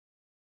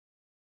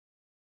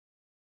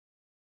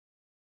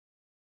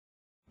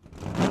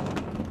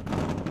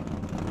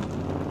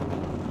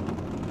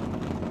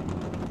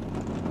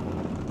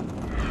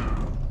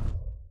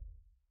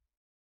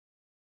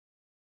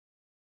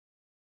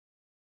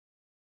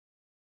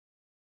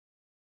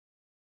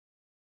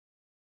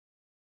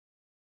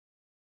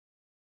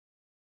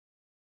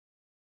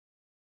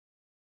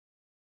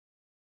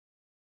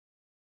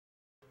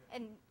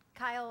And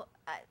Kyle,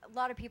 a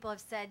lot of people have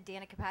said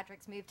Danica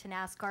Patrick's move to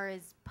NASCAR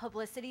is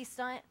publicity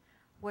stunt.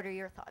 What are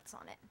your thoughts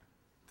on it?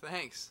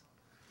 Thanks.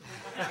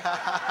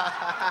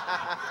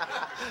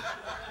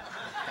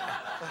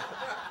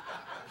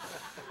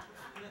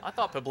 I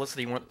thought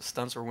publicity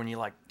stunts were when you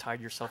like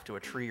tied yourself to a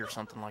tree or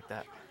something like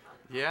that.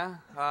 Yeah.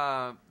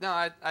 No,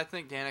 I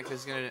think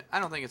Danica's going to – I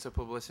don't think it's a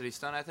publicity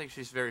stunt. I think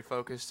she's very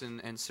focused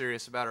and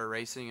serious about her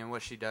racing and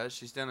what she does.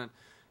 She's done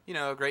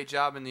a great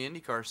job in the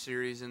IndyCar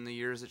series in the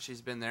years that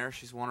she's been there.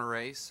 She's won a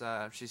race.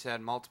 She's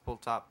had multiple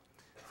top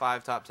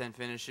 5, top 10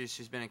 finishes.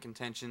 She's been in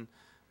contention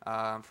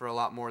for a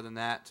lot more than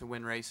that to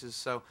win races.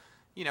 So,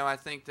 I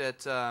think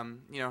that,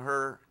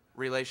 her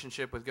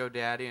relationship with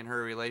GoDaddy and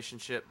her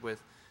relationship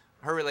with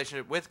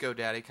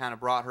GoDaddy kind of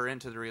brought her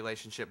into the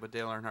relationship with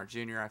Dale Earnhardt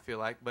Jr., I feel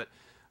like. But,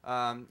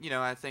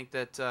 I think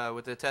that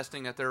with the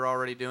testing that they're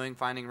already doing,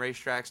 finding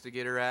racetracks to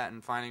get her at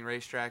and finding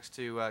racetracks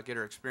to get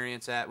her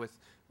experience at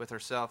with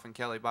herself and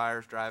Kelly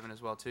Byers driving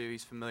as well, too.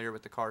 He's familiar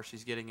with the car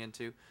she's getting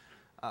into.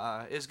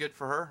 Is good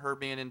for her. Her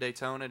being in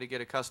Daytona to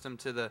get accustomed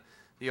to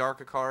the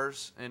ARCA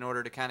cars in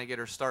order to kind of get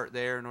her start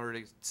there in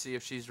order to see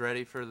if she's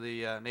ready for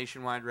the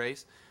nationwide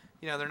race.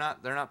 They're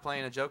not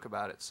playing a joke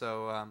about it.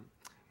 So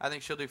I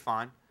think she'll do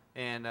fine.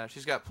 And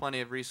she's got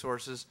plenty of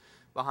resources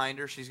behind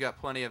her. She's got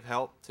plenty of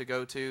help to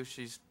go to.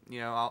 She's,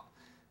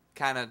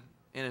 kind of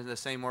in the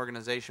same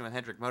organization with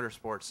Hendrick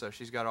Motorsports, so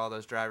she's got all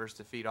those drivers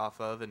to feed off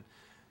of. And,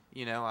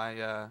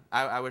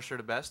 I wish her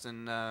the best,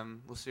 and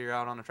we'll see her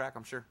out on the track,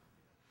 I'm sure.